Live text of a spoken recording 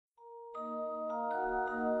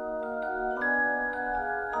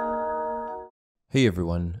Hey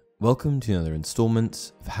everyone, welcome to another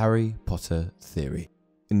installment of Harry Potter Theory.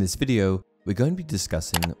 In this video, we're going to be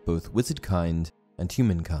discussing both Wizardkind and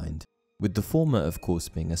Humankind, with the former of course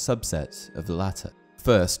being a subset of the latter.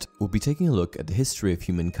 First, we'll be taking a look at the history of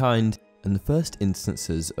humankind and the first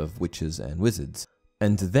instances of witches and wizards.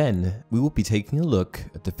 And then, we will be taking a look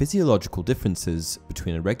at the physiological differences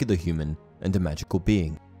between a regular human and a magical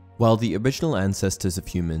being. While the original ancestors of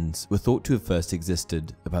humans were thought to have first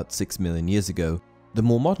existed about 6 million years ago, the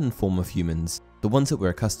more modern form of humans, the ones that we're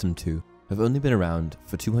accustomed to, have only been around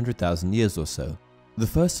for 200,000 years or so. The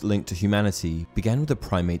first link to humanity began with a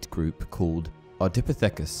primate group called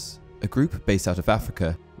Ardipithecus, a group based out of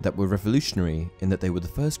Africa that were revolutionary in that they were the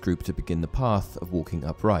first group to begin the path of walking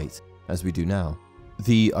upright, as we do now.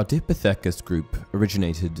 The Ardipithecus group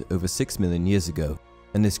originated over 6 million years ago,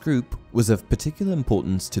 and this group was of particular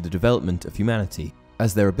importance to the development of humanity,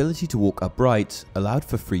 as their ability to walk upright allowed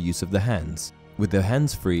for free use of the hands. With their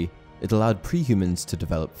hands free, it allowed pre-humans to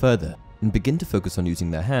develop further, and begin to focus on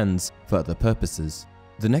using their hands for other purposes.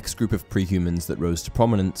 The next group of pre-humans that rose to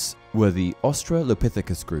prominence were the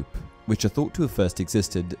Australopithecus group, which are thought to have first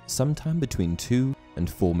existed sometime between 2 and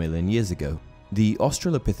 4 million years ago. The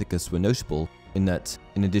Australopithecus were notable in that,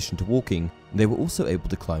 in addition to walking, they were also able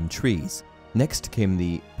to climb trees. Next came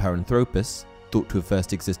the Paranthropus, thought to have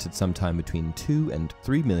first existed sometime between 2 and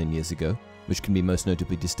 3 million years ago, which can be most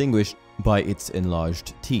notably distinguished by its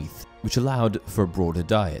enlarged teeth, which allowed for a broader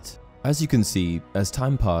diet. As you can see, as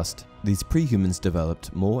time passed, these pre-humans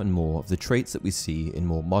developed more and more of the traits that we see in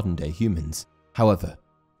more modern-day humans. However,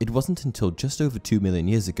 it wasn't until just over 2 million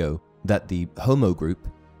years ago that the Homo group,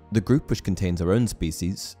 the group which contains our own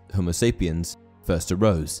species, Homo sapiens, first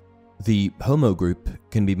arose. The Homo group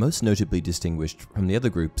can be most notably distinguished from the other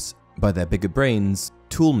groups by their bigger brains,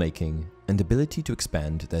 tool-making, and ability to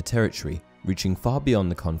expand their territory, reaching far beyond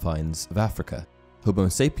the confines of Africa. Homo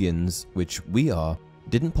sapiens, which we are,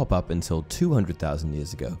 didn't pop up until 200,000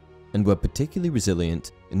 years ago, and were particularly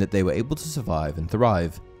resilient in that they were able to survive and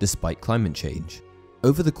thrive despite climate change.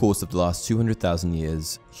 Over the course of the last 200,000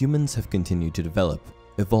 years, humans have continued to develop,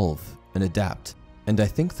 evolve, and adapt. And I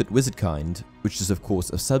think that Wizardkind, which is of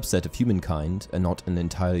course a subset of humankind and not an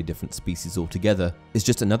entirely different species altogether, is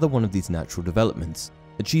just another one of these natural developments,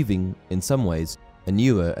 achieving, in some ways, a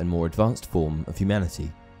newer and more advanced form of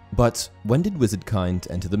humanity. But when did Wizardkind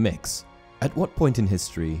enter the mix? At what point in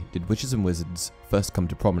history did witches and wizards first come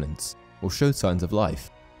to prominence, or show signs of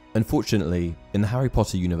life? Unfortunately, in the Harry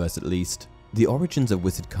Potter universe at least, the origins of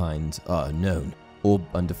Wizardkind are unknown, or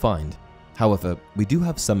undefined. However, we do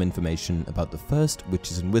have some information about the first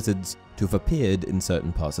witches and wizards to have appeared in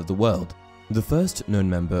certain parts of the world. The first known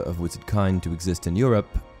member of Wizardkind to exist in Europe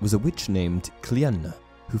was a witch named Cleanna,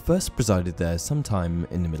 who first presided there sometime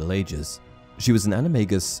in the Middle Ages. She was an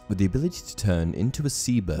animagus with the ability to turn into a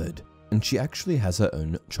seabird, and she actually has her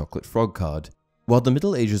own chocolate frog card. While the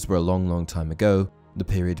Middle Ages were a long time ago, the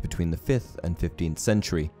period between the 5th and 15th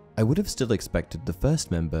century, I would have still expected the first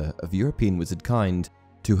member of European Wizardkind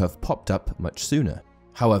to have popped up much sooner.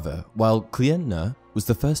 However, while Cleanna was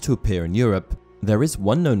the first to appear in Europe, there is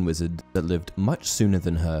one known wizard that lived much sooner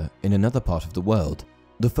than her in another part of the world.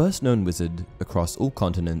 The first known wizard across all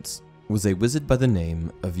continents was a wizard by the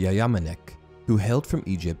name of Yayamanek, who hailed from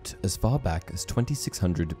Egypt as far back as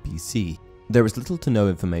 2600 BC. There is little to no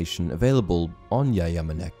information available on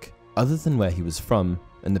Yayamanek, other than where he was from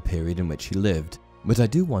and the period in which he lived, but I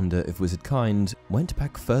do wonder if Wizardkind went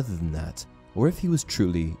back further than that, or if he was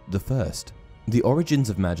truly the first. The origins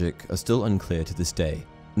of magic are still unclear to this day.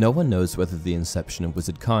 No one knows whether the inception of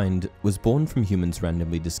Wizardkind was born from humans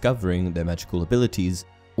randomly discovering their magical abilities,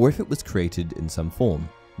 or if it was created in some form,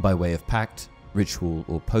 by way of pact, ritual,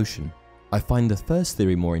 or potion. I find the first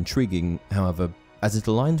theory more intriguing, however, as it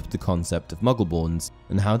aligns with the concept of Muggleborns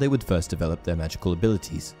and how they would first develop their magical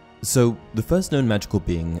abilities. So, the first known magical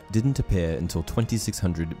being didn't appear until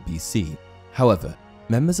 2600 BC. However,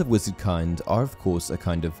 members of Wizardkind are of course a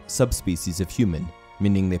kind of subspecies of human,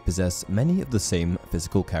 meaning they possess many of the same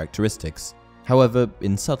physical characteristics. However,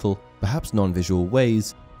 in subtle, perhaps non-visual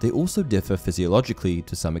ways, they also differ physiologically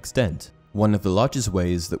to some extent. One of the largest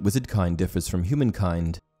ways that Wizardkind differs from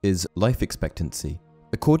humankind is life expectancy.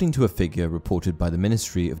 According to a figure reported by the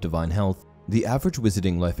Ministry of Divine Health, the average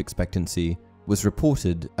wizarding life expectancy was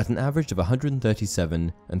reported at an average of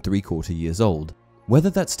 137 3/4 years old.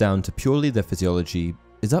 Whether that's down to purely their physiology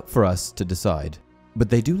is up for us to decide, but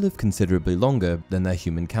they do live considerably longer than their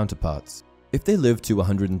human counterparts. If they live to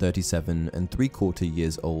 137 3/4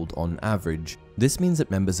 years old on average, this means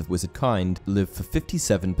that members of Wizardkind live for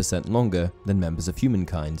 57% longer than members of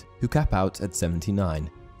humankind, who cap out at 79.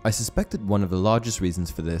 I suspect that one of the largest reasons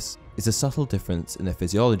for this is a subtle difference in their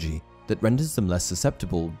physiology that renders them less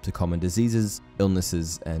susceptible to common diseases,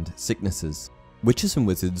 illnesses, and sicknesses. Witches and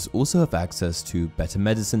wizards also have access to better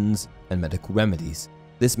medicines and medical remedies.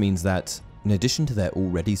 This means that, in addition to their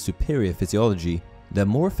already superior physiology, they're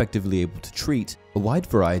more effectively able to treat a wide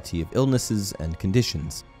variety of illnesses and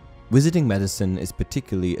conditions. Wizarding medicine is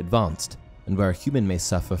particularly advanced, and where a human may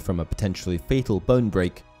suffer from a potentially fatal bone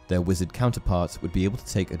break, their wizard counterpart would be able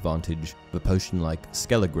to take advantage of a potion like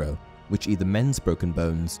Skelegro, which either mends broken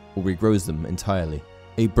bones or regrows them entirely.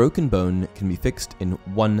 A broken bone can be fixed in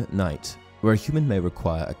one night, where a human may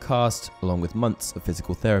require a cast along with months of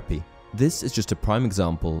physical therapy. This is just a prime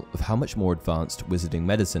example of how much more advanced wizarding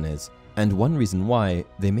medicine is, and one reason why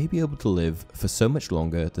they may be able to live for so much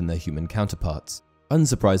longer than their human counterparts.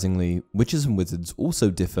 Unsurprisingly, witches and wizards also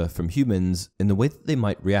differ from humans in the way that they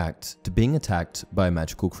might react to being attacked by a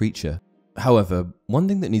magical creature. However, one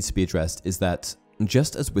thing that needs to be addressed is that,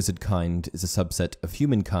 just as wizardkind is a subset of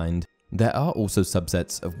humankind, there are also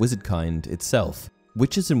subsets of wizardkind itself,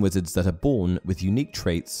 witches and wizards that are born with unique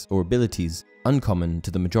traits or abilities uncommon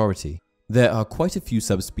to the majority. There are quite a few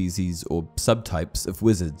subspecies or subtypes of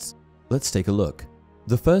wizards. Let's take a look.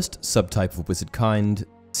 The first subtype of wizardkind,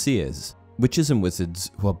 seers. Witches and wizards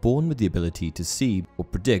who are born with the ability to see or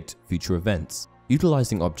predict future events.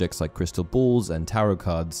 Utilizing objects like crystal balls and tarot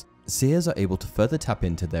cards, seers are able to further tap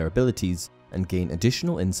into their abilities and gain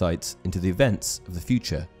additional insights into the events of the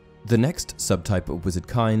future. The next subtype of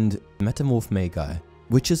wizardkind, metamorph magi.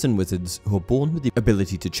 Witches and wizards who are born with the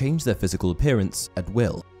ability to change their physical appearance at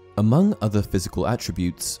will. Among other physical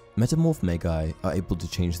attributes, metamorph magi are able to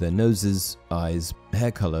change their noses, eyes,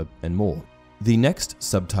 hair color, and more. The next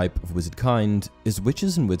subtype of wizardkind is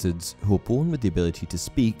witches and wizards who are born with the ability to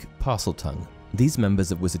speak Parseltongue. These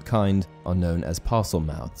members of wizardkind are known as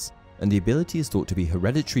Parselmouths, and the ability is thought to be a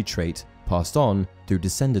hereditary trait passed on through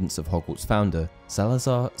descendants of Hogwarts founder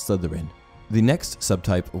Salazar Slytherin. The next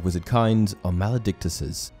subtype of wizardkind are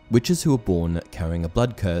Maledictuses, witches who are born carrying a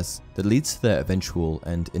blood curse that leads to their eventual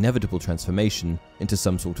and inevitable transformation into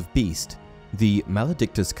some sort of beast. The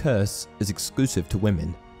Maledictus curse is exclusive to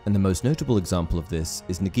women, and the most notable example of this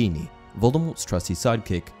is Nagini, Voldemort's trusty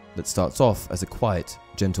sidekick that starts off as a quiet,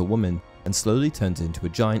 gentle woman and slowly turns into a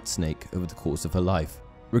giant snake over the course of her life.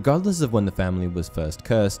 Regardless of when the family was first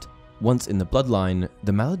cursed, once in the bloodline,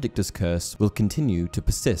 the Maledictus curse will continue to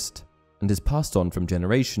persist and is passed on from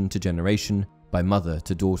generation to generation by mother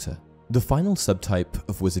to daughter. The final subtype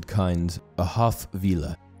of wizardkind are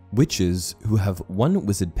half-Veela, witches who have one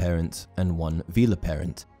wizard parent and one Veela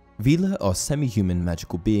parent. Veela are semi-human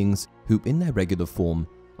magical beings who, in their regular form,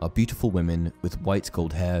 are beautiful women with white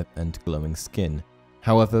gold hair and glowing skin.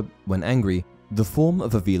 However, when angry, the form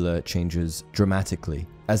of a Veela changes dramatically,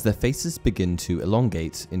 as their faces begin to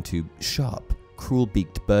elongate into sharp,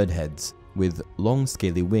 cruel-beaked bird heads with long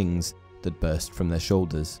scaly wings that burst from their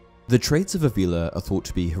shoulders. The traits of a Veela are thought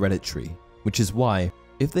to be hereditary, which is why,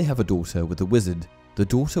 if they have a daughter with a wizard, the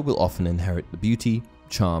daughter will often inherit the beauty,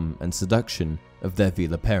 charm, and seduction of their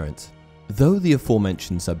Veela parent. Though the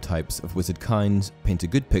aforementioned subtypes of wizardkind paint a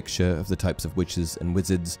good picture of the types of witches and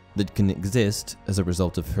wizards that can exist as a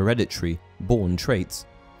result of hereditary, born traits,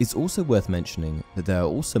 it's also worth mentioning that there are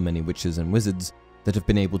also many witches and wizards that have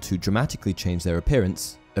been able to dramatically change their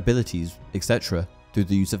appearance, abilities, etc. through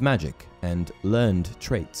the use of magic and learned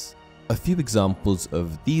traits. A few examples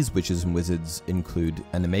of these witches and wizards include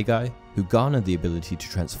animagi, who garner the ability to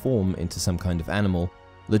transform into some kind of animal,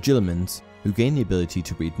 legilimens, who gain the ability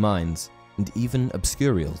to read minds, and even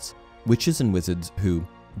obscurials, witches and wizards who,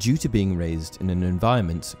 due to being raised in an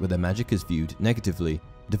environment where their magic is viewed negatively,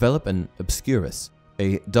 develop an obscurus,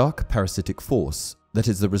 a dark parasitic force that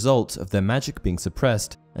is the result of their magic being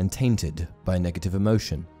suppressed and tainted by a negative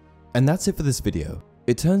emotion. And that's it for this video.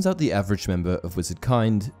 It turns out the average member of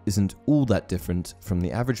wizardkind isn't all that different from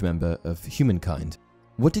the average member of humankind.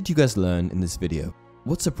 What did you guys learn in this video?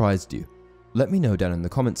 What surprised you? Let me know down in the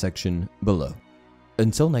comment section below.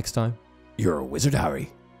 Until next time, you're a Wizard Harry.